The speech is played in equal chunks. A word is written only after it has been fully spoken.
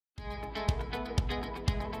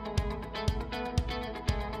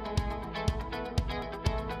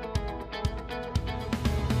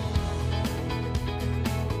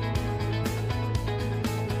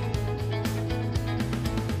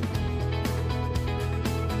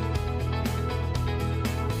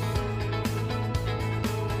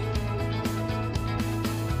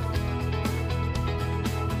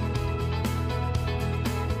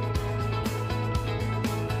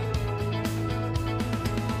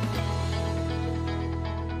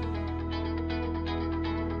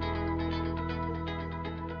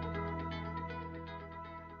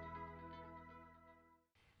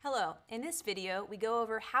In this video, we go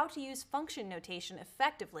over how to use function notation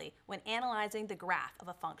effectively when analyzing the graph of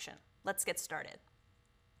a function. Let's get started.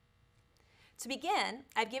 To begin,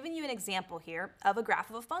 I've given you an example here of a graph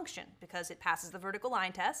of a function because it passes the vertical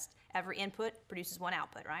line test. Every input produces one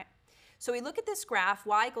output, right? So we look at this graph,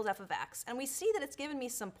 y equals f of x, and we see that it's given me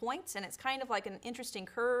some points, and it's kind of like an interesting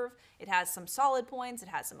curve. It has some solid points, it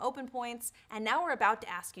has some open points, and now we're about to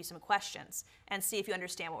ask you some questions and see if you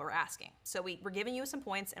understand what we're asking. So we're giving you some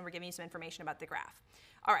points, and we're giving you some information about the graph.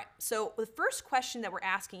 All right, so the first question that we're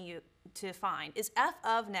asking you to find is f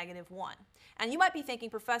of -1. And you might be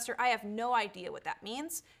thinking, Professor, I have no idea what that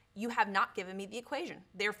means. You have not given me the equation.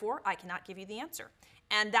 Therefore, I cannot give you the answer.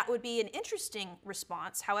 And that would be an interesting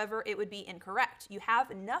response. However, it would be incorrect. You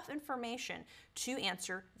have enough information to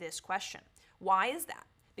answer this question. Why is that?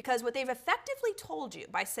 Because what they've effectively told you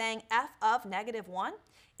by saying f of -1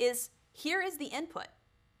 is here is the input.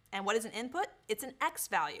 And what is an input? It's an x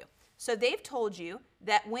value. So they've told you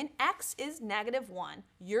that when x is -1,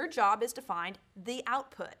 your job is to find the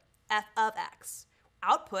output, f of x.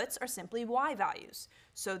 Outputs are simply y values.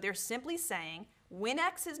 So they're simply saying, when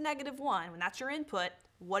x is -1, when that's your input,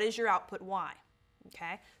 what is your output y?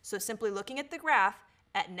 Okay? So simply looking at the graph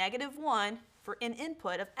at -1 for an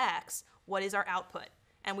input of x, what is our output?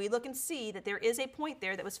 And we look and see that there is a point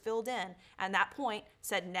there that was filled in, and that point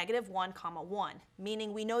said -1, 1,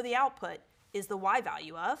 meaning we know the output is the y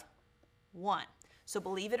value of 1. So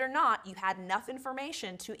believe it or not, you had enough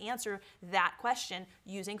information to answer that question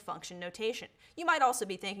using function notation. You might also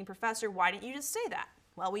be thinking, Professor, why didn't you just say that?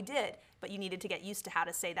 Well, we did, but you needed to get used to how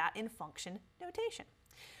to say that in function notation.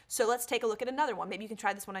 So let's take a look at another one. Maybe you can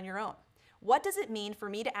try this one on your own. What does it mean for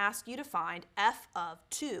me to ask you to find f of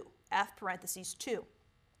 2, f parentheses 2?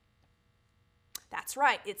 That's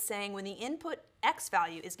right, it's saying when the input x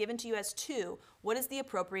value is given to you as 2, what is the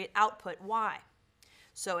appropriate output y?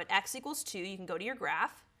 So at x equals 2, you can go to your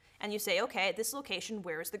graph, and you say, okay, at this location,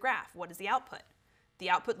 where is the graph? What is the output? The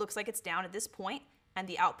output looks like it's down at this point, and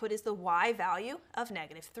the output is the y value of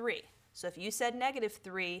 -3. So if you said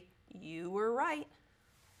 -3, you were right.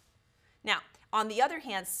 Now, on the other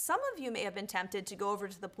hand, some of you may have been tempted to go over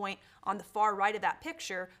to the point on the far right of that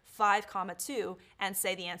picture, 5, 2, and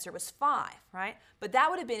say the answer was 5, right? But that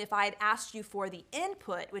would have been if I had asked you for the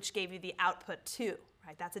input, which gave you the output 2,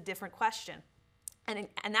 right? That's a different question. And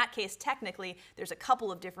in that case, technically, there's a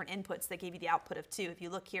couple of different inputs that gave you the output of 2. If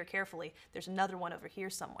you look here carefully, there's another one over here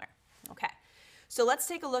somewhere. Okay, so let's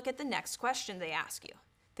take a look at the next question they ask you.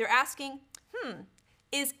 They're asking,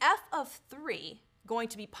 is f of 3 going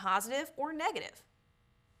to be positive or negative?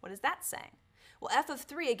 What is that saying? Well, f of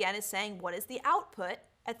 3, again, is saying what is the output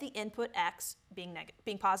at the input x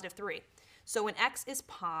being positive 3. So when x is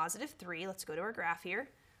positive 3, let's go to our graph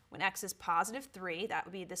here. When x is positive 3, that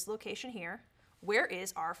would be this location here. Where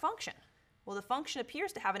is our function? Well, the function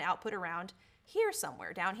appears to have an output around here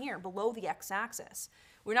somewhere, down here, below the x-axis.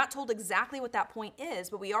 We're not told exactly what that point is,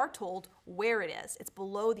 but we are told where it is. It's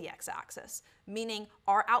below the x-axis, meaning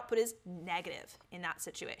our output is negative in that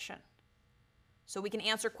situation. So we can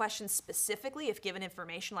answer questions specifically if given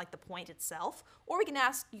information like the point itself, or we can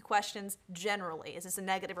ask you questions generally. Is this a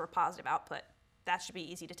negative or a positive output? That should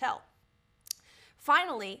be easy to tell.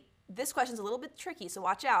 Finally, this question is a little bit tricky, so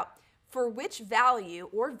watch out. For which value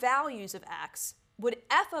or values of x would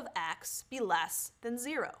f of x be less than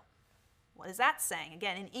 0? What is that saying?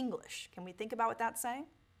 Again, in English, can we think about what that's saying?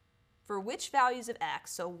 For which values of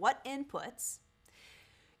x, so what inputs,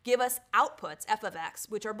 give us outputs, f of x,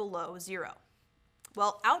 which are below 0?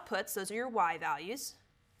 Well, outputs, those are your y values.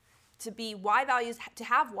 To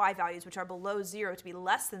have y values which are below 0 to be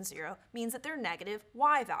less than 0 means that they're negative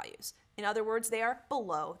y values. In other words, they are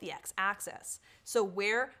below the x-axis. So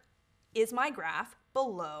where is my graph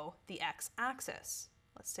below the x-axis?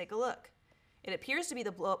 Let's take a look. It appears to be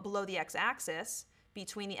below the x-axis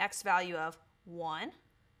between the x value of 1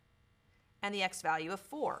 and the x value of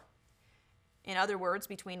 4. In other words,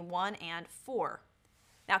 between 1 and 4.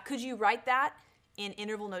 Now, could you write that in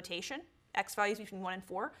interval notation? X values between 1 and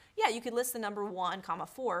 4? Yeah, you could list the number 1,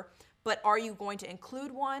 4, but are you going to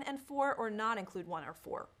include 1 and 4 or not include 1 or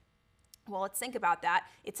 4? Well, let's think about that.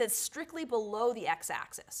 It says strictly below the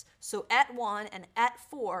x-axis. So at 1 and at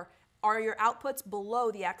 4, are your outputs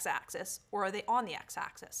below the x-axis or are they on the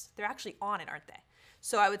x-axis? They're actually on it, aren't they?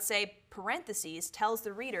 So I would say parentheses tells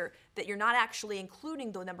the reader that you're not actually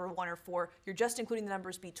including the number 1 or 4, you're just including the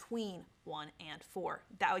numbers between 1 and 4.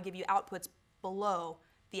 That would give you outputs below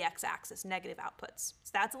the x-axis, negative outputs.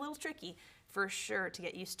 So that's a little tricky for sure to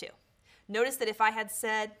get used to. Notice that if I had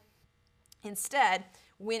said instead,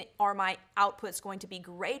 when are my outputs going to be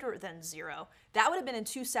greater than 0? That would have been in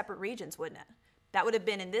two separate regions, wouldn't it? that would have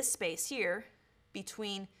been in this space here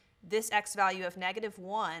between this x value of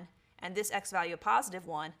 -1 and this x value of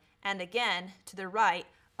 +1, and again to the right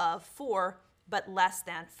of 4, but less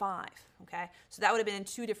than 5, okay? So that would have been in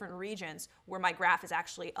two different regions where my graph is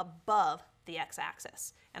actually above the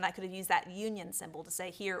x-axis. And I could have used that union symbol to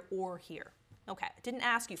say here or here. Okay, I didn't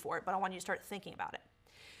ask you for it, but I want you to start thinking about it.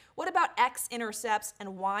 What about x-intercepts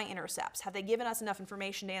and y-intercepts? Have they given us enough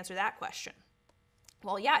information to answer that question?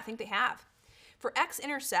 Well, yeah, I think they have. For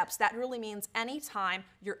x-intercepts, that really means any time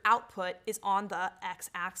your output is on the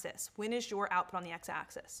x-axis. When is your output on the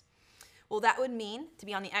x-axis? Well, that would mean, to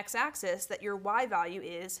be on the x-axis, that your y value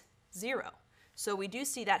is 0. So we do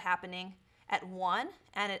see that happening at 1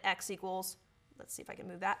 and at x equals, let's see if I can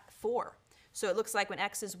move that, 4. So it looks like when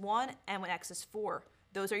x is 1 and when x is 4,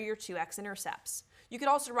 those are your two x-intercepts. You could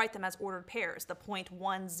also write them as ordered pairs, the point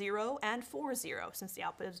 1, 0 and 4, 0, since the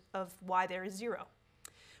output of y there is 0.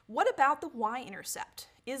 What about the y-intercept?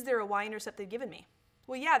 Is there a y-intercept they've given me?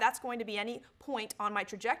 Well, yeah, that's going to be any point on my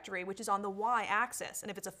trajectory which is on the y-axis.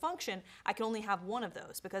 And if it's a function, I can only have one of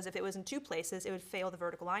those, because if it was in two places, it would fail the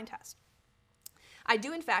vertical line test. I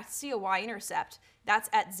do, in fact, see a y-intercept. That's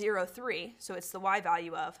at 0, 3, so it's the y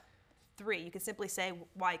value of 3. You could simply say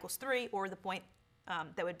y equals 3, or the point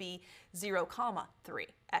that would be 0, 3.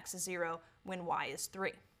 X is 0 when y is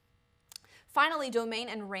 3. Finally, domain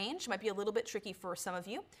and range might be a little bit tricky for some of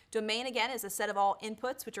you. Domain, again, is a set of all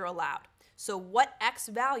inputs which are allowed. So what x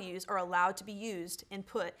values are allowed to be used and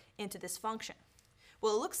put into this function?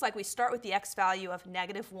 Well, it looks like we start with the x value of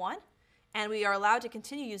 -1, and we are allowed to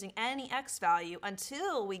continue using any x value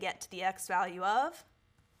until we get to the x value of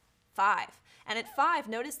 5. And at 5,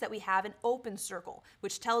 notice that we have an open circle,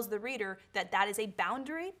 which tells the reader that that is a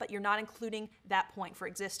boundary, but you're not including that point for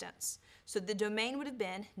existence. So the domain would have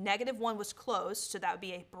been -1 was closed, so that would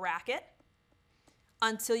be a bracket,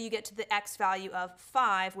 until you get to the x value of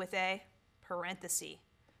 5 with a parenthesis,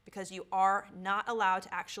 because you are not allowed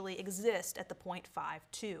to actually exist at the point 5,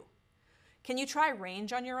 2. Can you try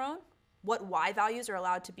range on your own? What y values are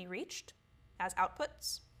allowed to be reached as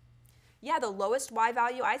outputs? Yeah, the lowest y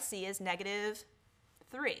value I see is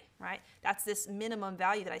 -3, right? That's this minimum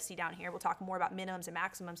value that I see down here. We'll talk more about minimums and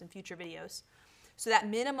maximums in future videos. So that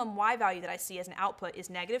minimum y value that I see as an output is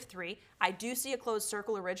 -3. I do see a closed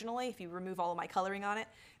circle originally. If you remove all of my coloring on it,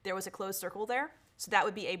 there was a closed circle there. So that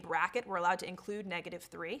would be a bracket. We're allowed to include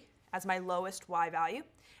 -3 as my lowest y value.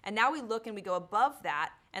 And now we look and we go above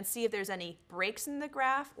that and see if there's any breaks in the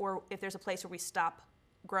graph or if there's a place where we stop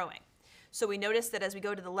growing. So we notice that as we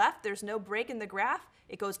go to the left, there's no break in the graph.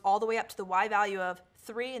 It goes all the way up to the y value of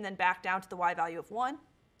 3 and then back down to the y value of 1.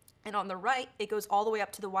 And on the right, it goes all the way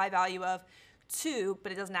up to the y value of 2,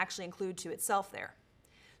 but it doesn't actually include 2 itself there.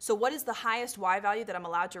 So what is the highest y value that I'm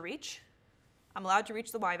allowed to reach? I'm allowed to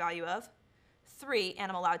reach the y value of 3, and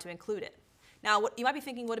I'm allowed to include it. Now, you might be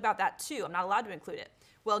thinking, what about that 2? I'm not allowed to include it.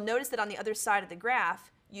 Well, notice that on the other side of the graph,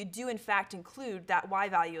 you do in fact include that y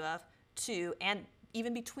value of 2, and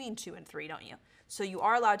even between 2 and 3, don't you? So you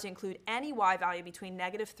are allowed to include any y value between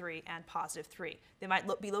 -3 and +3. They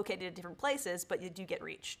might be located at different places, but you do get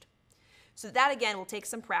reached. So that, again, will take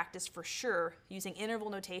some practice for sure, using interval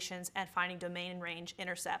notations and finding domain and range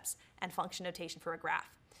intercepts and function notation for a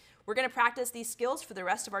graph. We're going to practice these skills for the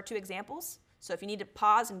rest of our 2 examples. So if you need to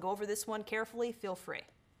pause and go over this one carefully, feel free.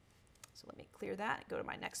 So let me clear that and go to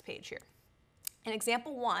my next page here. In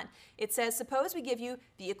example 1, it says, suppose we give you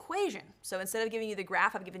the equation. So instead of giving you the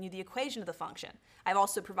graph, I've given you the equation of the function. I've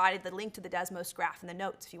also provided the link to the Desmos graph in the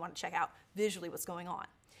notes if you want to check out visually what's going on.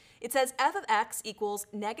 It says f of x equals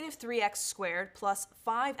 -3x squared plus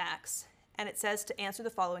 5x, and it says to answer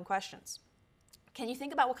the following questions. Can you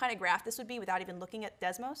think about what kind of graph this would be without even looking at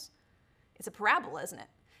Desmos? It's a parabola, isn't it?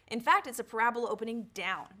 In fact, it's a parabola opening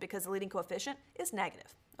down because the leading coefficient is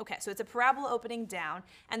negative. Okay, so it's a parabola opening down,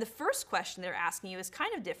 and the first question they're asking you is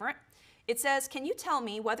kind of different. It says, can you tell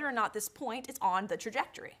me whether or not this point is on the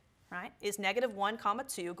trajectory, right? Is -1,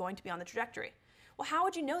 2 going to be on the trajectory? Well, how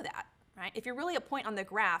would you know that, right? If you're really a point on the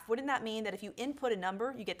graph, wouldn't that mean that if you input a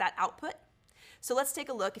number, you get that output? So let's take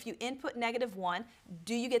a look. If you input -1,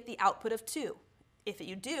 do you get the output of 2? If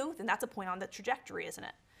you do, then that's a point on the trajectory, isn't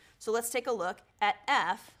it? So let's take a look at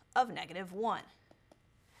f of -1.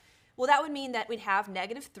 Well, that would mean that we'd have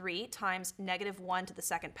 -3 times -1 to the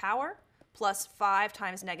second power plus 5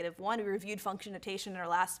 times -1. We reviewed function notation in our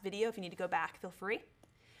last video. If you need to go back, feel free.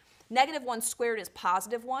 -1 squared is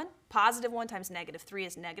 +1. +1 times -3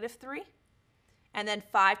 is -3. And then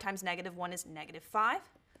 5 times -1 is -5.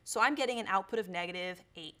 So I'm getting an output of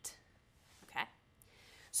 -8. Okay?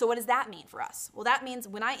 So what does that mean for us? Well, that means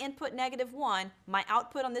when I input -1, my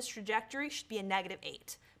output on this trajectory should be a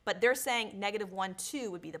 -8. But they're saying negative 1,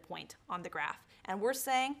 2 would be the point on the graph. And we're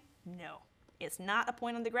saying no, it's not a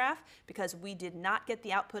point on the graph because we did not get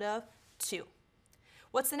the output of 2.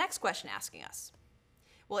 What's the next question asking us?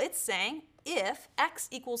 Well, it's saying if x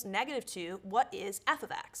equals negative 2, what is f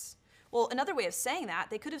of x? Well, another way of saying that,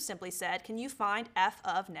 they could have simply said, can you find f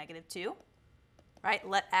of negative 2? Right?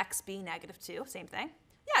 Let x be negative 2, same thing.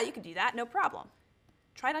 Yeah, you can do that, no problem.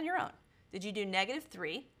 Try it on your own. Did you do negative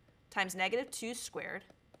 3 times negative 2 squared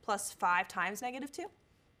plus 5 times negative 2?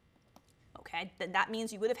 Okay, then that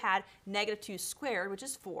means you would have had negative 2 squared, which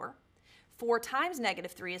is 4. 4 times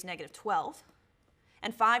negative 3 is negative 12.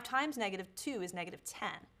 And 5 times negative 2 is negative 10.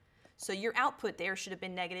 So your output there should have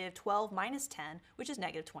been negative 12 minus 10, which is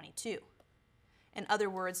negative 22. In other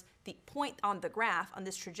words, the point on the graph on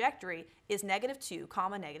this trajectory is negative 2,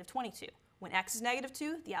 comma, negative 22. When x is negative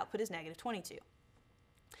 2, the output is negative 22.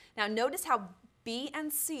 Now notice how B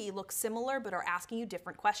and C look similar but are asking you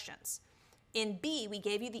different questions. In B, we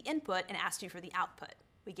gave you the input and asked you for the output.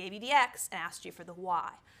 We gave you the x and asked you for the y.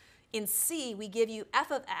 In C, we give you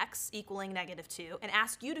f of x equaling negative 2 and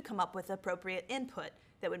ask you to come up with the appropriate input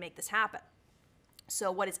that would make this happen.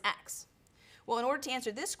 So what is x? Well, in order to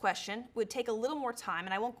answer this question, it would take a little more time,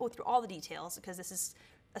 and I won't go through all the details because this is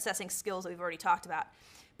assessing skills that we've already talked about.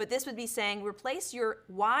 But this would be saying replace your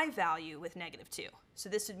y value with negative 2. So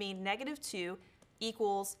this would mean negative 2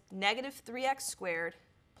 equals negative 3x squared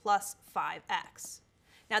plus 5x.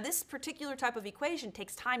 Now this particular type of equation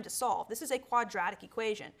takes time to solve. This is a quadratic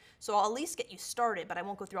equation, so I'll at least get you started, but I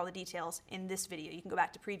won't go through all the details in this video. You can go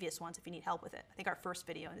back to previous ones if you need help with it. I think our first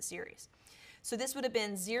video in the series. So this would have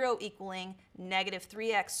been 0 equaling negative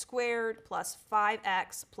 3x squared plus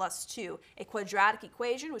 5x plus 2, a quadratic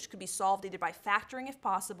equation which could be solved either by factoring if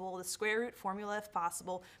possible, the square root formula if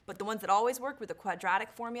possible, but the ones that always work were the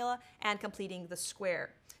quadratic formula and completing the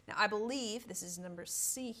square. Now I believe, this is number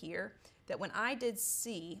C here, that when I did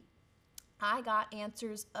C, I got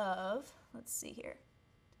answers of, let's see here,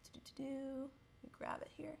 let me grab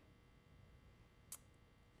it here,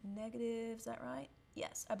 negative, is that right?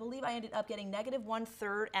 Yes, I believe I ended up getting negative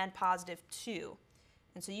 1/3 and positive 2.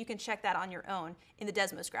 And so you can check that on your own in the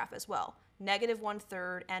Desmos graph as well. Negative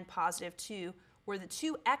 1/3 and positive 2 were the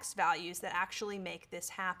two x values that actually make this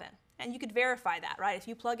happen. And you could verify that, right? If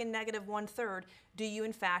you plug in negative 1/3, do you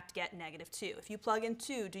in fact get negative 2? If you plug in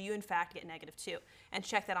 2, do you in fact get negative 2? And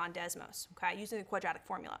check that on Desmos, okay, using the quadratic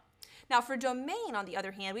formula. Now for domain, on the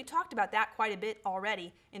other hand, we talked about that quite a bit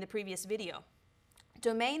already in the previous video.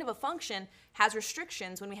 Domain of a function has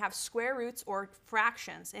restrictions when we have square roots or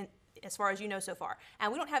fractions, as far as you know so far.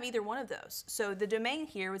 And we don't have either one of those. So the domain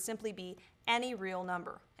here would simply be any real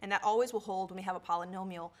number. And that always will hold when we have a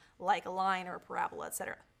polynomial like a line or a parabola,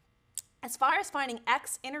 etc. As far as finding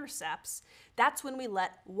x-intercepts, that's when we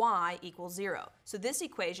let y equal 0. So this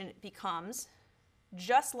equation becomes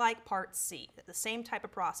just like part C, the same type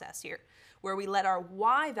of process here, where we let our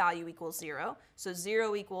y value equal 0. So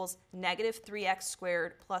 0 equals negative 3x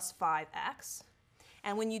squared plus 5x.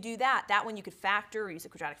 And when you do that, that one you could factor or use the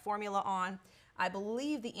quadratic formula on. I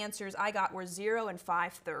believe the answers I got were 0 and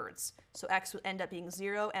 5/3. So x would end up being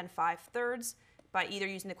 0 and 5/3 by either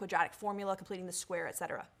using the quadratic formula, completing the square,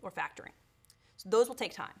 etc., or factoring. So those will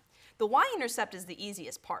take time. The y-intercept is the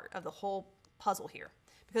easiest part of the whole puzzle here,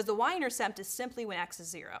 because the y-intercept is simply when x is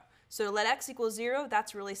 0. So to let x equal 0,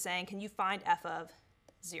 that's really saying, can you find f of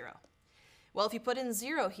 0? Well, if you put in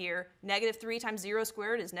 0 here, negative 3 times 0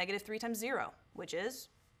 squared is negative 3 times 0, which is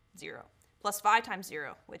 0, plus 5 times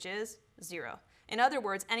 0, which is 0. In other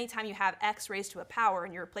words, anytime you have x raised to a power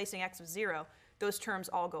and you're replacing x with 0, those terms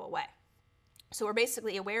all go away. So we're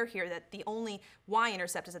basically aware here that the only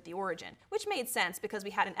y-intercept is at the origin, which made sense because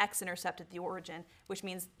we had an x-intercept at the origin, which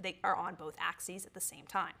means they are on both axes at the same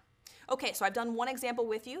time. Okay, so I've done one example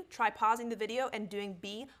with you. Try pausing the video and doing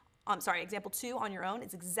example 2 on your own.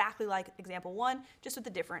 It's exactly like example 1, just with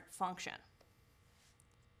a different function.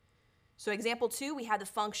 So example 2, we had the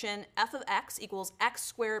function f of x equals x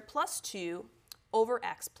squared plus 2 over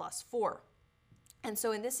x plus 4. And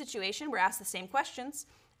so in this situation, we're asked the same questions.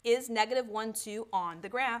 Is negative 1, 2 on the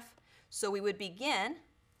graph? So we would begin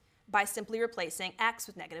by simply replacing x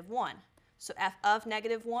with negative 1. So f of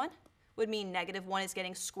negative 1 would mean negative 1 is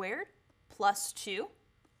getting squared plus 2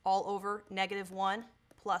 all over negative 1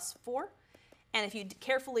 plus 4. And if you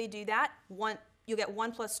carefully do that, you'll get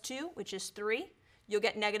 1 plus 2, which is 3. You'll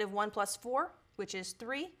get negative 1 plus 4, which is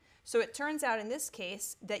 3. So it turns out in this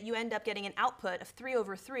case that you end up getting an output of 3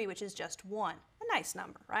 over 3, which is just 1. A nice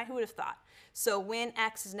number, right? Who would have thought? So when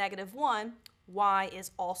x is negative 1, y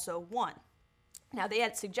is also 1. Now, they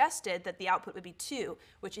had suggested that the output would be 2,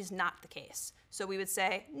 which is not the case. So we would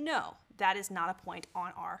say, no, that is not a point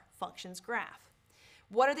on our function's graph.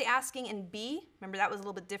 What are they asking in B? Remember, that was a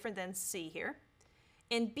little bit different than C here.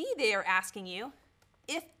 In B, they are asking you,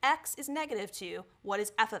 if x is negative 2, what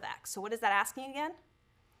is f of x? So what is that asking again?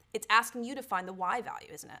 It's asking you to find the y value,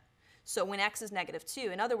 isn't it? So when x is negative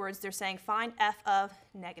 2, in other words, they're saying find f of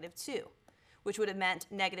negative 2, which would have meant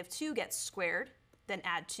negative 2 gets squared, then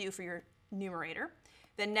add 2 for your numerator.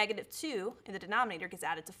 Then negative 2 in the denominator gets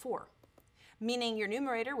added to 4, meaning your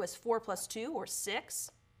numerator was 4 plus 2, or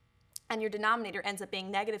 6, and your denominator ends up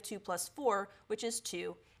being negative 2 plus 4, which is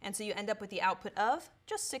 2, and so you end up with the output of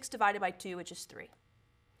just 6 divided by 2, which is 3.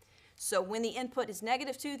 So when the input is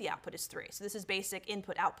negative 2, the output is 3. So this is basic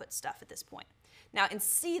input-output stuff at this point. Now in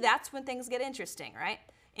C, that's when things get interesting, right?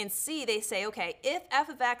 In C, they say, okay, if f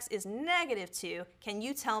of x is negative 2, can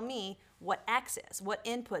you tell me what x is? What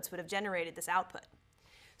inputs would have generated this output?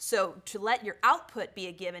 So to let your output be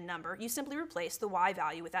a given number, you simply replace the y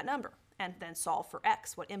value with that number and then solve for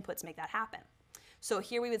x. What inputs make that happen? So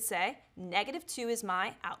here we would say negative 2 is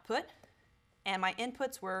my output, and my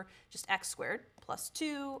inputs were just x squared plus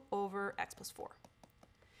 2 over x plus 4.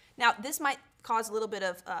 Now, this might cause a little bit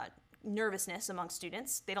of nervousness among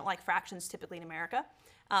students. They don't like fractions typically in America.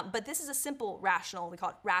 But this is a simple rational, we call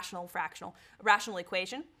it rational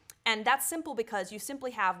equation. And that's simple because you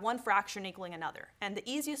simply have one fraction equaling another. And the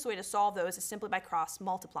easiest way to solve those is simply by cross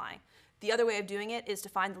multiplying. The other way of doing it is to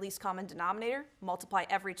find the least common denominator, multiply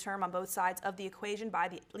every term on both sides of the equation by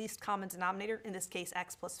the least common denominator, in this case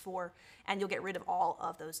x plus 4, and you'll get rid of all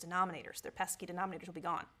of those denominators. Their pesky denominators will be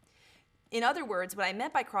gone. In other words, what I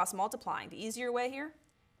meant by cross multiplying, the easier way here,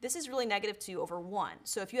 this is really negative 2 over 1.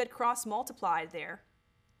 So if you had cross multiplied there,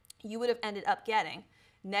 you would have ended up getting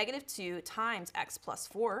negative 2 times x plus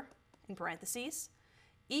 4, in parentheses,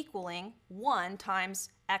 equaling 1 times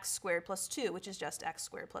x squared plus 2, which is just x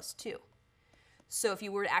squared plus 2. So if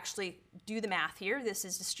you were to actually do the math here, this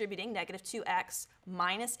is distributing negative 2x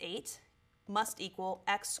minus 8 must equal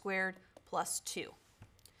x squared plus 2.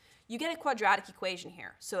 You get a quadratic equation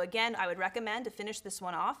here. So again, I would recommend to finish this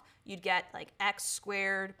one off, you'd get like x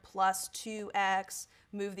squared plus 2x,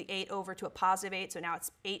 move the 8 over to a positive 8, so now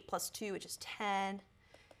it's 8 plus 2, which is 10.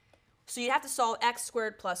 So you'd have to solve x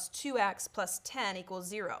squared plus 2x plus 10 equals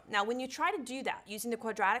 0. Now when you try to do that using the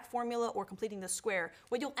quadratic formula or completing the square,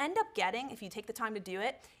 what you'll end up getting, if you take the time to do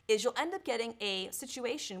it, is you'll end up getting a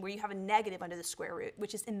situation where you have a negative under the square root,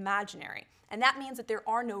 which is imaginary. And that means that there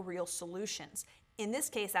are no real solutions. In this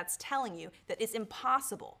case, that's telling you that it's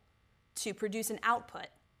impossible to produce an output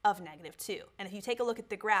of negative 2. And if you take a look at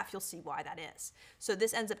the graph, you'll see why that is. So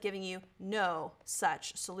this ends up giving you no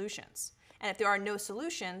such solutions. And if there are no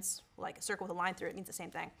solutions, like a circle with a line through it means the same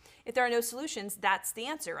thing. If there are no solutions, that's the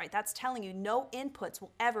answer, right? That's telling you no inputs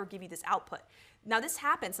will ever give you this output. Now this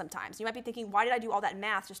happens sometimes. You might be thinking, why did I do all that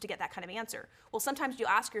math just to get that kind of answer? Well, sometimes you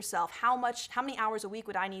ask yourself, how many hours a week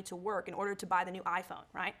would I need to work in order to buy the new iPhone,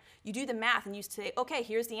 right? You do the math and you say, okay,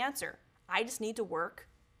 here's the answer. I just need to work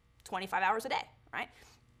 25 hours a day, right?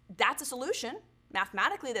 That's a solution.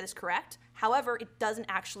 Mathematically, that is correct. However,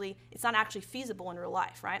 it's not actually feasible in real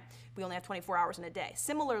life, right? We only have 24 hours in a day.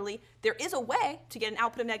 Similarly, there is a way to get an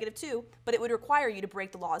output of negative 2, but it would require you to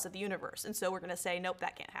break the laws of the universe. And so we're going to say, nope,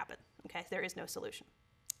 that can't happen. Okay, there is no solution.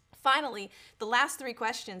 Finally, the last 3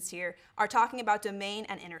 questions here are talking about domain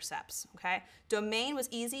and intercepts. Okay, domain was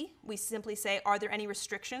easy. We simply say, are there any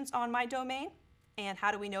restrictions on my domain? And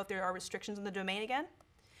how do we know if there are restrictions on the domain again?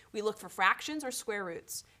 We look for fractions or square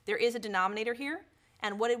roots. There is a denominator here.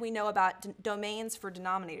 And what did we know about domains for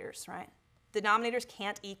denominators, right? Denominators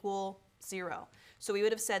can't equal 0. So we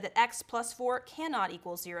would have said that x plus 4 cannot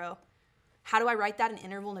equal 0. How do I write that in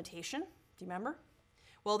interval notation? Do you remember?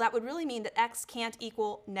 Well, that would really mean that x can't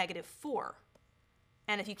equal negative 4.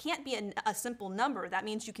 And if you can't be a simple number, that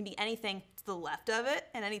means you can be anything to the left of it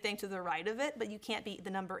and anything to the right of it, but you can't be the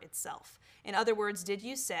number itself. In other words, did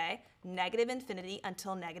you say negative infinity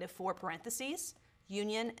until negative 4 parentheses,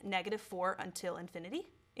 union negative 4 until infinity?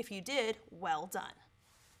 If you did, well done.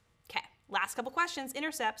 Okay, last couple questions,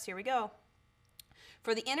 intercepts, here we go.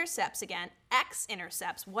 For the intercepts again,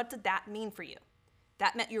 x-intercepts, what did that mean for you?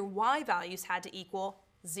 That meant your y values had to equal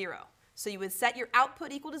 0. So you would set your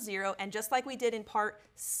output equal to 0, and just like we did in part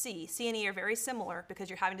C, C and E are very similar because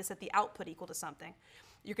you're having to set the output equal to something.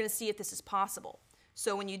 You're going to see if this is possible.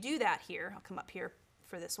 So when you do that here, I'll come up here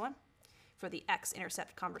for this one, for the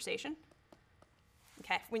x-intercept conversation.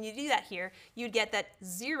 Okay, when you do that here, you'd get that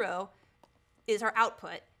 0 is our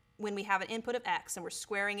output when we have an input of x, and we're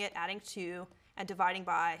squaring it, adding 2, and dividing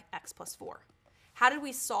by x plus 4. How did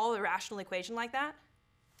we solve a rational equation like that?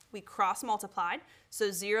 we cross multiplied.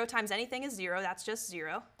 So 0 times anything is 0, that's just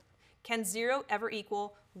 0. Can 0 ever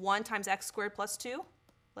equal 1 times x squared plus 2?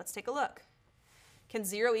 Let's take a look. Can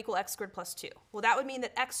 0 equal x squared plus 2? Well, that would mean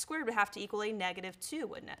that x squared would have to equal a negative 2,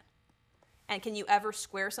 wouldn't it? And can you ever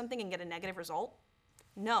square something and get a negative result?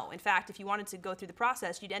 No. In fact, if you wanted to go through the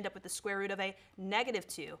process, you'd end up with the square root of a negative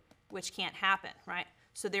 2, which can't happen, right?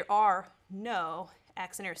 So there are no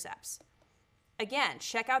x-intercepts. Again,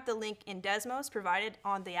 check out the link in Desmos provided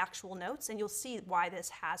on the actual notes, and you'll see why this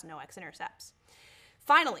has no x-intercepts.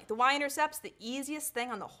 Finally, the y-intercepts, the easiest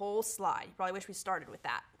thing on the whole slide. You probably wish we started with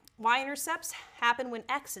that. Y-intercepts happen when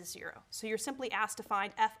x is 0. So you're simply asked to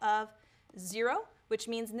find f of 0, which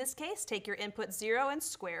means in this case, take your input 0 and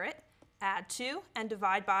square it, add 2, and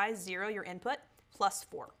divide by 0, your input, plus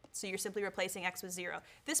 4. So you're simply replacing x with 0.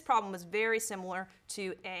 This problem is very similar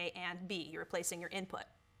to A and B. You're replacing your input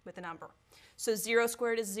with a number. So 0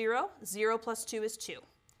 squared is 0. 0 plus 2 is 2.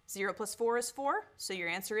 0 plus 4 is 4. So your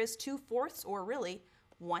answer is 2/4, or really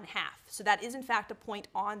 1/2. So that is in fact a point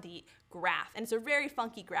on the graph. And it's a very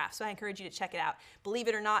funky graph, so I encourage you to check it out. Believe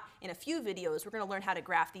it or not, in a few videos, we're going to learn how to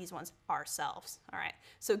graph these ones ourselves. All right,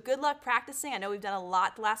 so good luck practicing. I know we've done a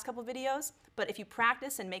lot the last couple videos, but if you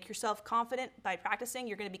practice and make yourself confident by practicing,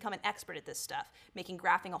 you're going to become an expert at this stuff, making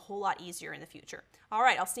graphing a whole lot easier in the future. All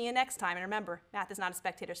right, I'll see you next time. And remember, math is not a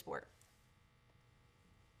spectator sport.